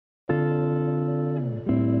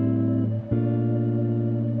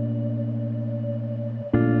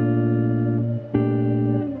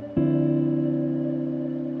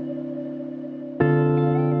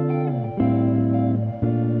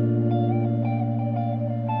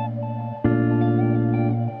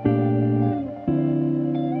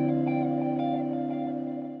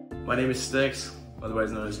My name is Sticks,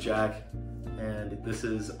 otherwise known as Jack, and this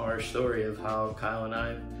is our story of how Kyle and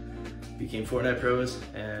I became Fortnite pros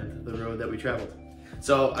and the road that we traveled.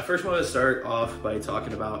 So I first want to start off by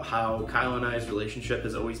talking about how Kyle and I's relationship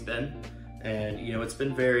has always been. And it's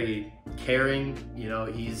been very caring.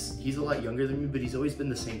 He's a lot younger than me, but he's always been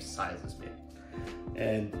the same size as me.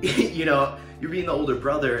 And you're being the older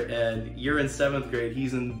brother and you're in 7th grade,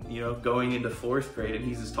 he's in, going into 4th grade and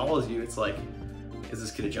he's as tall as you. It's like, is this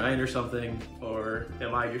kid a giant or something? Or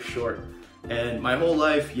am I just short? And my whole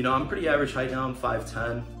life, I'm pretty average height now, I'm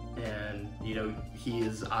 5'10". And he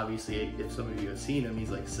is obviously, if some of you have seen him, he's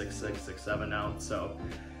like 6'6", 6'7" now. So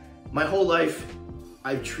my whole life,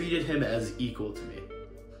 I've treated him as equal to me.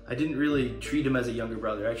 I didn't really treat him as a younger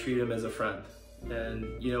brother, I treated him as a friend.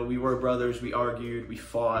 And we were brothers, we argued, we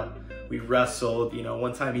fought, we wrestled.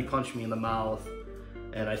 One time he punched me in the mouth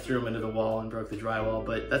and I threw him into the wall and broke the drywall,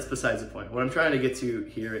 but that's besides the point. What I'm trying to get to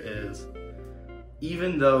here is,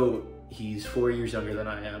 even though he's 4 years younger than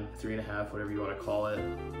I am, 3.5, whatever you want to call it,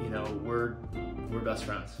 we're best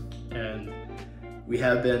friends. And we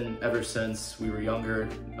have been ever since we were younger.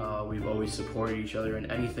 We've always supported each other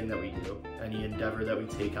in anything that we do, any endeavor that we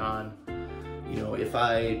take on. If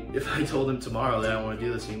I told him tomorrow that I don't want to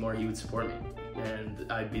do this anymore, he would support me.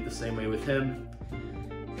 And I'd be the same way with him.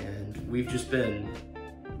 And we've just been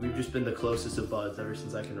the closest of buds ever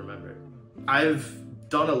since I can remember. I've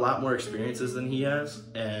done a lot more experiences than he has,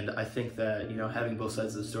 and I think that having both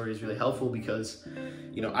sides of the story is really helpful because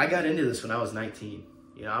I got into this when I was 19.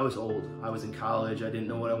 I was old. I was in college. I didn't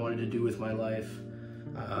know what I wanted to do with my life.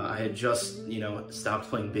 I had just stopped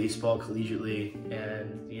playing baseball collegiately,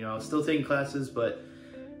 and I was still taking classes, but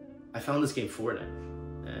I found this game Fortnite,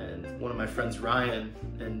 and one of my friends Ryan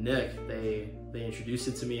and Nick, they introduced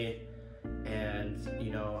it to me, and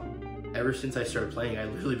ever since I started playing, I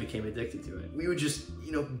literally became addicted to it. We would just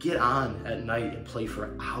get on at night and play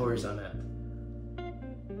for hours on end.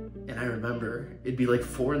 And I remember it'd be like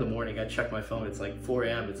 4 in the morning. I'd check my phone. It's like 4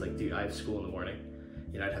 a.m. It's like, dude, I have school in the morning.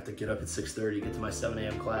 I'd have to get up at 6:30, get to my 7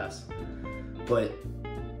 a.m. class. But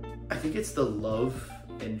I think it's the love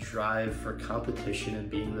and drive for competition and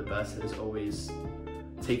being the best that has always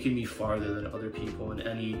taken me farther than other people in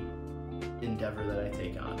any endeavor that I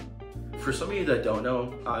take on. For some of you that don't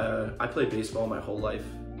know, I played baseball my whole life.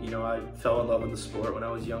 I fell in love with the sport when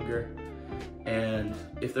I was younger. And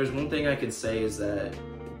if there's one thing I can say is that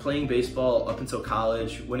playing baseball up until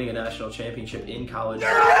college, winning a national championship in college, is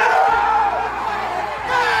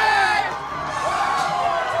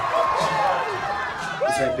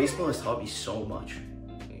that baseball has taught me so much.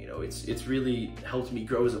 It's really helped me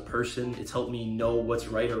grow as a person. It's helped me know what's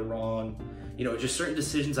right or wrong. Just certain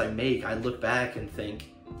decisions I make, I look back and think,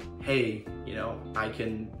 hey, I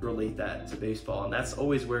can relate that to baseball. And that's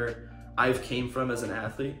always where I've came from as an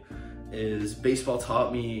athlete, is baseball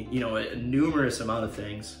taught me, a numerous amount of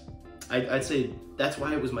things. I'd say that's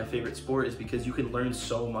why it was my favorite sport, is because you can learn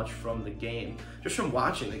so much from the game, just from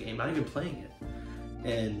watching the game, not even playing it.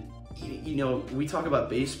 And, we talk about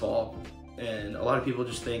baseball, and a lot of people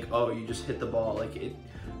just think, oh, you just hit the ball.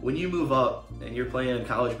 When you move up and you're playing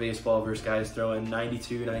college baseball versus guys throwing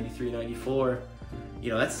 92, 93, 94,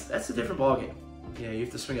 that's a different ballgame. You have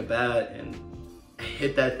to swing a bat and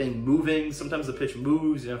hit that thing moving. Sometimes the pitch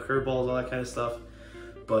moves, curveballs, all that kind of stuff.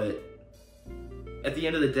 But at the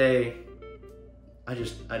end of the day, I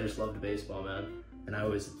just loved baseball, man. And I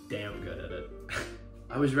was damn good at it.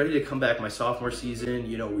 I was ready to come back my sophomore season.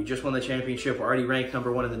 We just won the championship. We're already ranked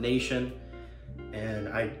 #1 in the nation. And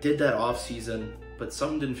I did that off season, but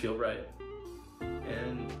something didn't feel right.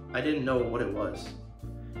 And I didn't know what it was.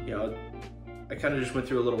 I kind of just went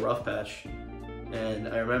through a little rough patch. And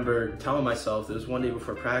I remember telling myself, it was one day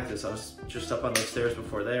before practice, I was just up on the stairs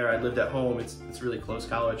before there. I lived at home, it's really close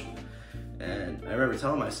college. And I remember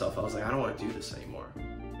telling myself, I was like, I don't want to do this anymore.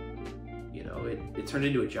 It turned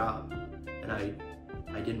into a job, and I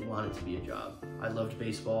didn't want it to be a job. I loved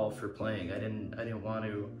baseball for playing. I didn't want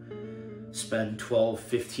to spend 12,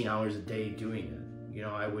 15 hours a day doing it.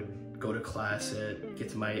 I would go to class get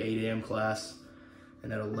to my 8 a.m. class,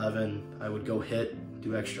 and at 11, I would go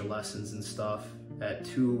do extra lessons and stuff. At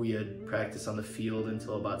 2, we had practice on the field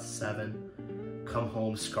until about 7. Come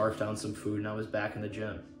home, scarf down some food, and I was back in the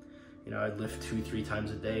gym. I'd lift 2-3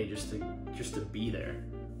 times a day just to be there,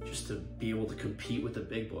 just to be able to compete with the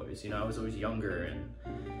big boys. I was always younger, and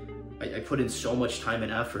I put in so much time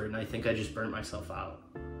and effort, and I think I just burnt myself out.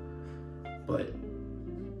 But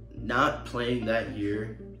not playing that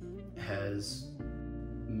year has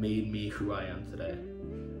made me who I am today.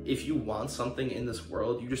 If you want something in this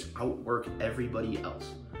world, you just outwork everybody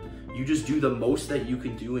else. You just do the most that you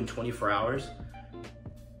can do in 24 hours,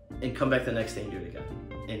 and come back the next day and do it again.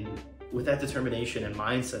 And with that determination and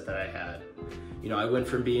mindset that I had, you know, I went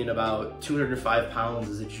from being about 205 pounds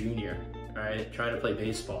as a junior, all right, trying to play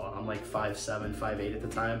baseball. I'm like 5'7", 5'8" at the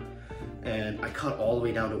time. And I cut all the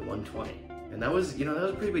way down to 120. And that was, you know, that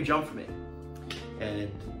was a pretty big jump for me.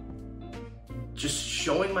 And just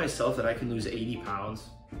showing myself that I can lose 80 pounds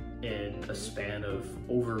in a span of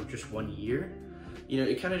over just 1 year, you know,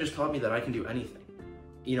 it kind of just taught me that I can do anything.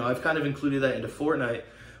 You know, I've kind of included that into Fortnite,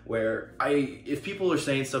 where if people are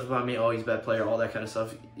saying stuff about me, oh, he's a bad player, all that kind of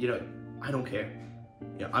stuff, you know, I don't care.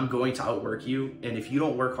 You know, I'm going to outwork you, and if you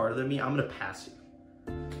don't work harder than me, I'm gonna pass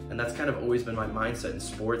you. And that's kind of always been my mindset in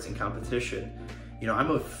sports and competition. You know,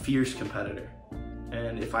 I'm a fierce competitor,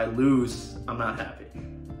 and if I lose, I'm not happy.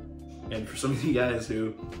 And for some of you guys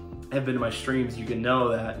who have been to my streams, you can know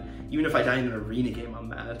that even if I die in an arena game, I'm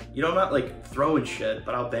mad. You know, I'm not like throwing shit,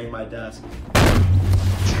 but I'll bang my desk.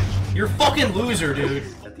 You're a fucking loser, dude.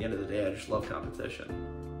 At the end of the day, I just love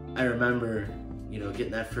competition. I remember, you know,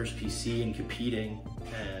 getting that first PC and competing,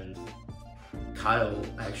 and Kyle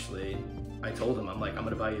actually, I told him, I'm like, I'm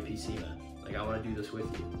gonna buy you a PC, man. Like, I wanna do this with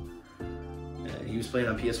you. And he was playing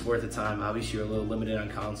on PS4 at the time. Obviously, you're a little limited on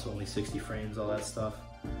console, only 60 frames, all that stuff.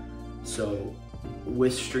 So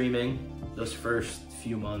with streaming, those first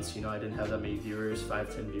few months, you know, I didn't have that many viewers,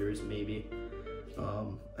 5, 10 viewers maybe.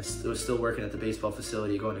 I was still working at the baseball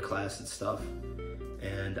facility, going to class and stuff.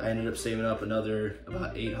 And I ended up saving up another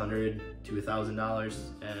about $800 to $1,000,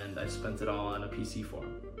 and I spent it all on a PC for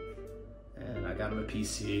him. And I got him a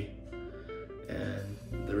PC,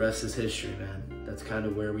 and the rest is history, man. That's kind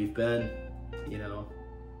of where we've been. You know,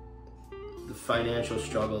 the financial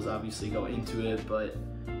struggles obviously go into it, but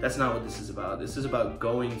that's not what this is about. This is about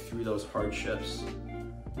going through those hardships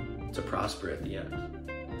to prosper at the end,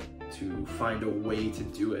 to find a way to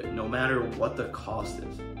do it, no matter what the cost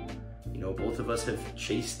is. You know, both of us have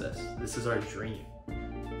chased this. This is our dream.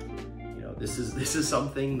 You know, this is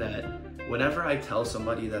something that whenever I tell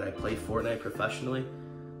somebody that I play Fortnite professionally,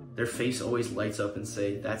 their face always lights up and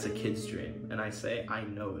say, that's a kid's dream. And I say, I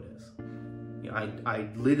know it is. You know, I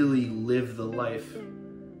literally live the life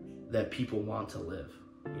that people want to live.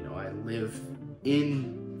 You know, I live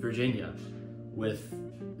in Virginia with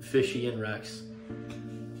Fishy and Rex,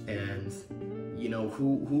 and you know,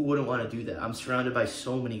 who wouldn't want to do that? I'm surrounded by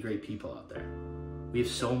so many great people out there. We have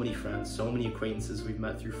so many friends, so many acquaintances we've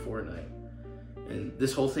met through Fortnite. And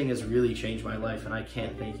this whole thing has really changed my life, and I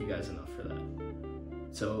can't thank you guys enough for that.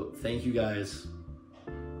 So thank you guys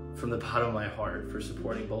from the bottom of my heart for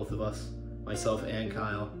supporting both of us, myself and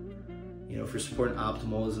Kyle. You know, for supporting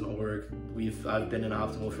Optimal as an org. I've been in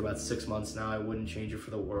Optimal for about 6 months now. I wouldn't change it for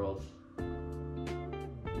the world.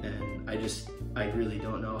 And I really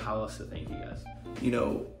don't know how else to thank you guys. You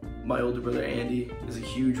know, my older brother Andy is a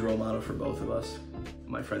huge role model for both of us.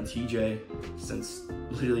 My friend TJ, since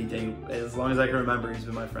literally as long as I can remember, he's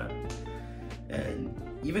been my friend. And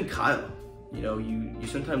even Kyle, you know, you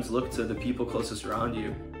sometimes look to the people closest around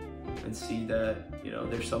you and see that, you know,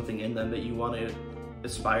 there's something in them that you want to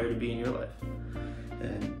aspire to be in your life.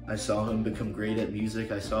 And I saw him become great at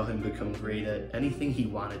music. I saw him become great at anything he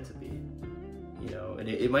wanted to be. You know, and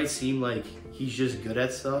it might seem like he's just good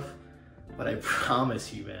at stuff, but I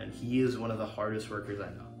promise you, man, he is one of the hardest workers I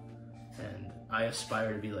know. And I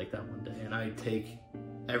aspire to be like that one day. And I take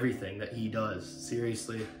everything that he does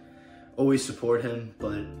seriously. Always support him,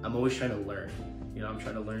 but I'm always trying to learn. You know, I'm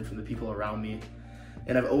trying to learn from the people around me,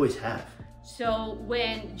 and I've always have. So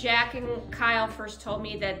when Jack and Kyle first told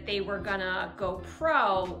me that they were gonna go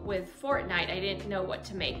pro with Fortnite, I didn't know what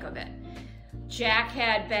to make of it. Jack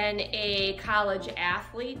had been a college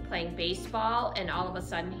athlete playing baseball, and all of a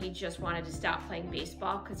sudden he just wanted to stop playing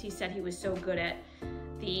baseball because he said he was so good at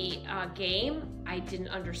the game. I didn't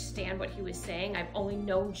understand what he was saying. I've only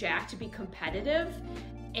known Jack to be competitive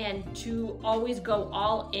and to always go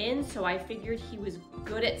all in, so I figured he was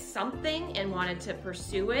good at something and wanted to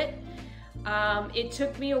pursue it. It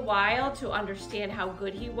took me a while to understand how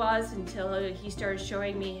good he was until he started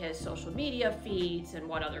showing me his social media feeds and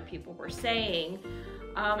what other people were saying.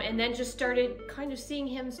 And then just started kind of seeing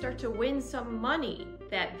him start to win some money.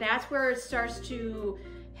 That's where it starts to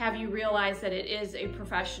have you realize that it is a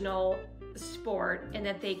professional sport and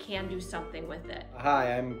that they can do something with it.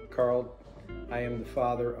 Hi, I'm Carl. I am the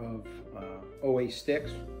father of OA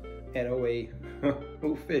Sticks and OA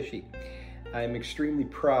Whofishy. I am extremely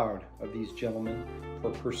proud of these gentlemen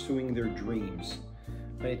for pursuing their dreams.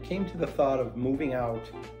 When it came to the thought of moving out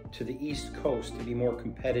to the East Coast to be more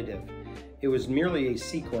competitive, it was merely a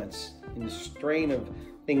sequence in the strain of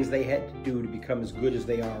things they had to do to become as good as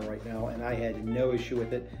they are right now, and I had no issue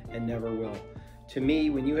with it and never will. To me,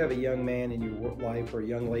 when you have a young man in your life or a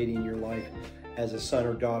young lady in your life as a son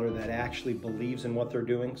or daughter that actually believes in what they're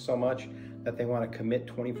doing so much that they want to commit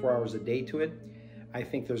 24 hours a day to it, I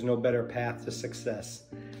think there's no better path to success.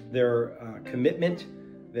 Their commitment,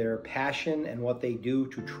 their passion, and what they do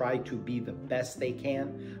to try to be the best they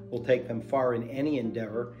can will take them far in any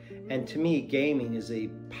endeavor. And to me, gaming is a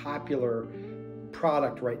popular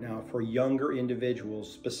product right now for younger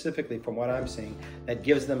individuals, specifically from what I'm seeing, that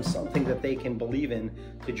gives them something that they can believe in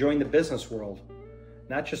to join the business world.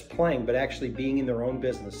 Not just playing, but actually being in their own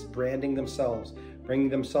business, branding themselves, bringing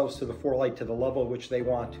themselves to the forelight to the level at which they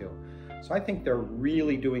want to. So I think they're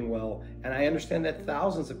really doing well, and I understand that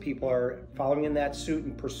thousands of people are following in that suit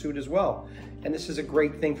and pursuit as well. And this is a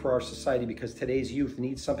great thing for our society because today's youth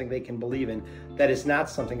needs something they can believe in that is not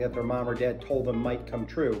something that their mom or dad told them might come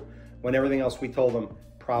true, when everything else we told them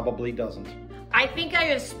probably doesn't. I think I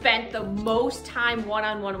have spent the most time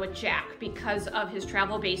one-on-one with Jack because of his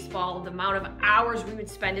travel baseball, the amount of hours we would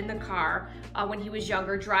spend in the car when he was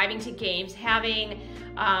younger, driving to games, having,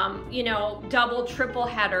 double, triple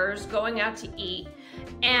headers, going out to eat.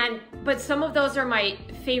 But some of those are my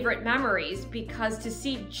favorite memories because to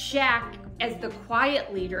see Jack as the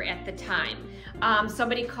quiet leader at the time,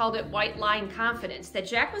 somebody called it white line confidence, that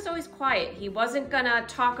Jack was always quiet. He wasn't gonna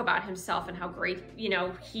talk about himself and how great,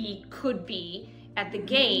 he could be at the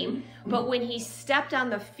game. But when he stepped on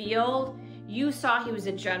the field, you saw he was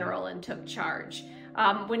a general and took charge.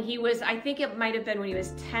 When he was, I think it might've been when he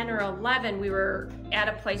was 10 or 11, we were at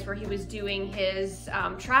a place where he was doing his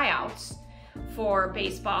tryouts for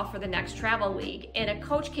baseball for the next travel league. And a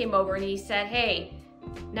coach came over and he said, "Hey,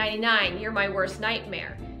 99, you're my worst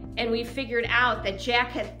nightmare." And we figured out that Jack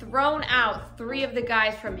had thrown out 3 of the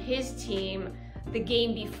guys from his team the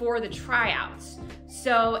game before the tryouts.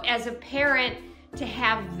 So as a parent, to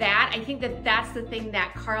have that, I think that that's the thing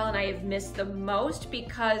that Carl and I have missed the most,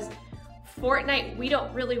 because Fortnite, we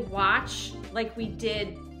don't really watch like we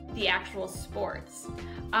did the actual sports.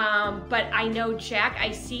 But I know Jack,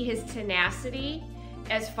 I see his tenacity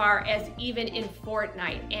as far as even in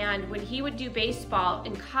Fortnite. And when he would do baseball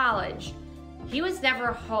in college, he was never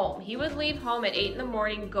home. He would leave home at 8 in the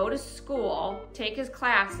morning, go to school, take his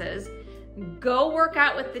classes, go work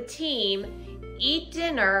out with the team, eat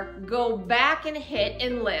dinner, go back and hit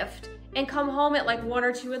and lift, and come home at like 1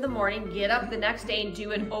 or 2 in the morning, get up the next day and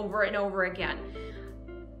do it over and over again.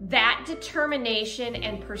 That determination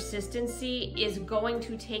and persistency is going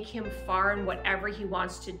to take him far in whatever he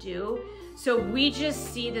wants to do. So we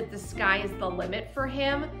just see that the sky is the limit for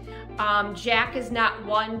him. Jack is not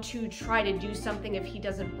one to try to do something if he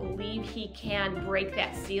doesn't believe he can break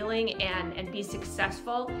that ceiling and be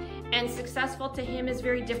successful. And successful to him is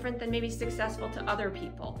very different than maybe successful to other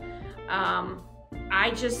people.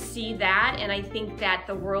 I just see that, and I think that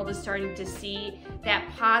the world is starting to see that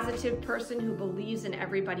positive person who believes in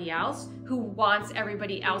everybody else, who wants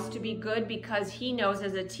everybody else to be good, because he knows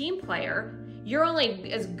as a team player, you're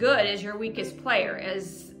only as good as your weakest player,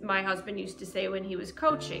 as my husband used to say when he was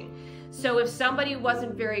coaching. So if somebody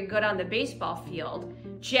wasn't very good on the baseball field,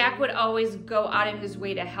 Jack would always go out of his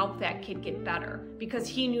way to help that kid get better, because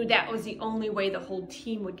he knew that was the only way the whole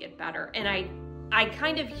team would get better. And I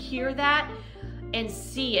kind of hear that and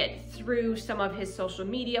see it through some of his social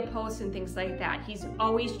media posts and things like that. He's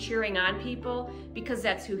always cheering on people because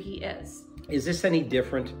that's who he is. Is this any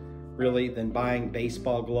different, really, than buying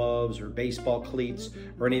baseball gloves or baseball cleats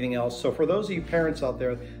or anything else? So for those of you parents out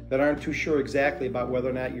there that aren't too sure exactly about whether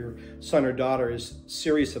or not your son or daughter is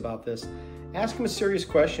serious about this, ask them a serious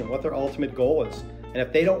question, what their ultimate goal is. And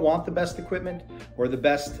if they don't want the best equipment or the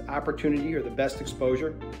best opportunity or the best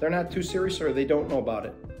exposure, they're not too serious or they don't know about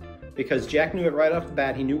it. Because Jack knew it right off the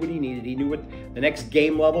bat. He knew what he needed. He knew what the next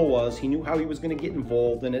game level was. He knew how he was going to get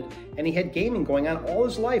involved in it. And he had gaming going on all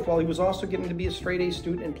his life while he was also getting to be a straight A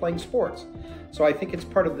student and playing sports. So I think it's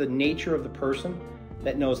part of the nature of the person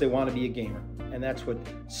that knows they want to be a gamer. And that's what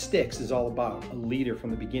Sticks is all about, a leader from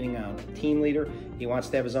the beginning on. A team leader. He wants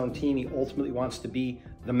to have his own team. He ultimately wants to be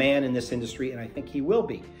the man in this industry, and I think he will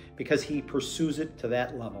be, because he pursues it to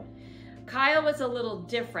that level. Kyle was a little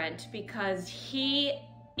different because he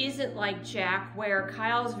isn't like Jack, where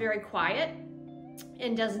Kyle's very quiet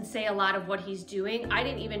and doesn't say a lot of what he's doing. I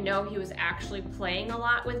didn't even know he was actually playing a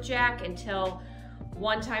lot with Jack until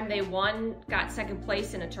one time they got second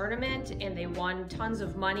place in a tournament, and they won tons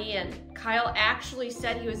of money, and Kyle actually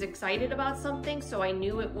said he was excited about something, so I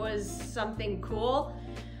knew it was something cool.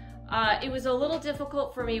 It was a little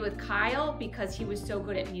difficult for me with Kyle because he was so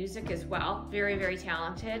good at music as well, very, very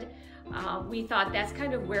talented. We thought that's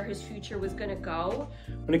kind of where his future was going to go.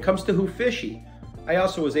 When it comes to Whofishy, I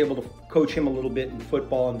also was able to coach him a little bit in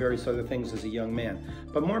football and various other things as a young man.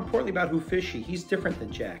 But more importantly about Whofishy, he's different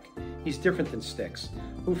than Jack. He's different than Sticks.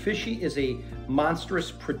 Whofishy is a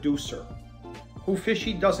monstrous producer.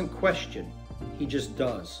 Whofishy doesn't question, he just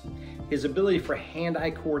does. His ability for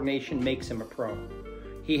hand-eye coordination makes him a pro.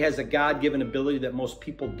 He has a God-given ability that most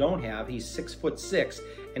people don't have. He's 6'6",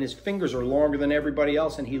 and his fingers are longer than everybody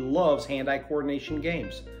else, and he loves hand-eye coordination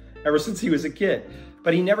games ever since he was a kid.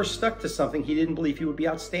 But he never stuck to something he didn't believe he would be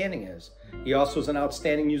outstanding as. He also is an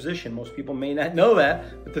outstanding musician. Most people may not know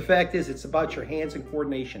that, but the fact is it's about your hands and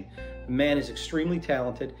coordination. The man is extremely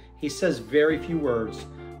talented. He says very few words,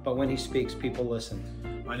 but when he speaks, people listen.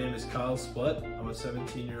 My name is Kyle Splett. I'm a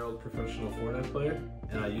 17-year-old professional Fortnite player,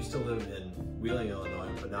 and I used to live in Wheeling, Illinois,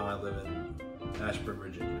 but now I live in Ashburn,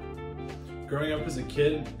 Virginia. Growing up as a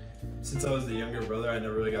kid, since I was the younger brother, I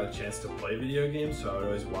never really got a chance to play video games, so I would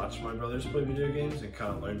always watch my brothers play video games and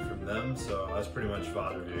kind of learn from them, so I was pretty much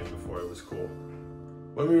father viewing before it was cool.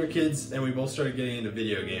 When we were kids and we both started getting into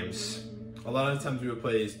video games, a lot of times we would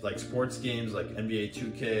play like sports games like NBA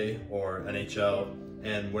 2K or NHL,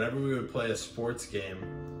 and whenever we would play a sports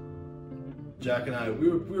game, Jack and I, we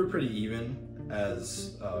were pretty even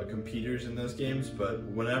as competitors in those games, but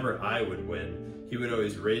whenever I would win, he would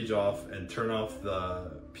always rage off and turn off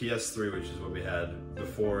the PS3, which is what we had,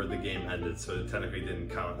 before the game ended, so it technically didn't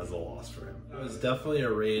count as a loss for him. I was definitely a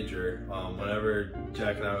rager. Whenever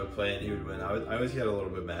Jack and I would play and he would win, I always get a little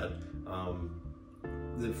bit mad.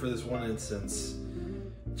 For this one instance,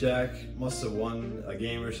 Jack must have won a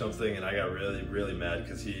game or something, and I got really, really mad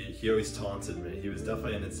because he always taunted me. He was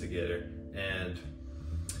definitely an instigator, and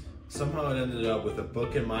somehow it ended up with a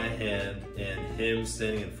book in my hand and him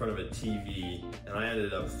standing in front of a TV, and I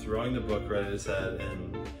ended up throwing the book right at his head,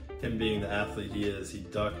 and him being the athlete he is, he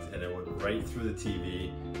ducked and it went right through the TV,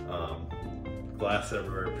 glass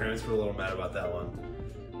everywhere. Parents were a little mad about that one.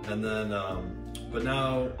 And then, but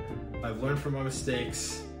now I've learned from my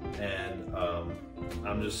mistakes, and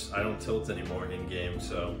I don't tilt anymore in game,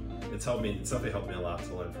 so it's definitely helped me a lot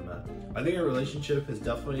to learn from that. I think our relationship has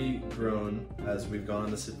definitely grown as we've gone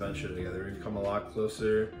on this adventure together. We've come a lot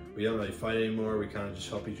closer. We don't really fight anymore. We kind of just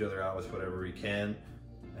help each other out with whatever we can,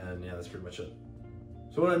 and yeah, that's pretty much it.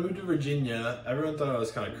 So when I moved to Virginia, everyone thought I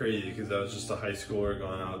was kind of crazy because I was just a high schooler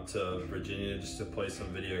going out to Virginia just to play some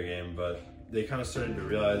video game, but they kind of started to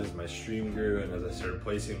realize as my stream grew and as I started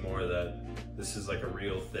placing more that this is like a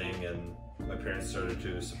real thing, and my parents started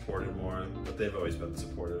to support it more, but they've always been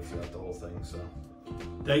supportive throughout the whole thing, so.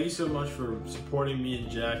 Thank you so much for supporting me and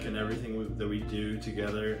Jack and everything that we do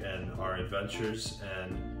together and our adventures,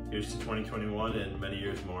 and here's to 2021 and many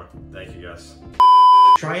years more. Thank you, guys.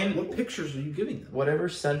 What pictures are you giving them? Whatever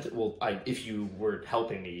sent, well, if you were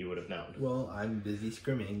helping me, you would have known. Well, I'm busy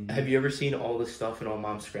scrimming. Have you ever seen all this stuff in all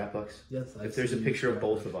Mom's scrapbooks? Yes. If there's a picture of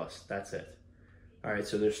both of us, that's it. All right,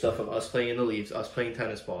 so there's stuff of us playing in the leaves, us playing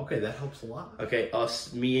tennis ball. Okay, that helps a lot. Okay,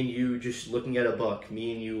 me and you just looking at a book,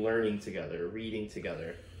 me and you learning together, reading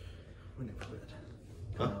together. We never read.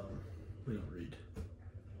 Huh? We don't read.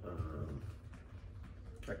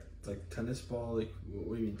 Like tennis ball? Like,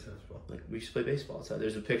 what do you mean tennis ball? Like, we used to play baseball outside.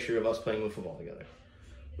 There's a picture of us playing with football together.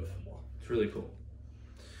 With football. It's really cool.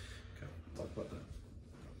 Okay, talk about that.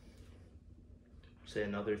 Say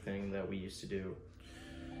another thing that we used to do.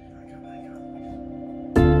 I got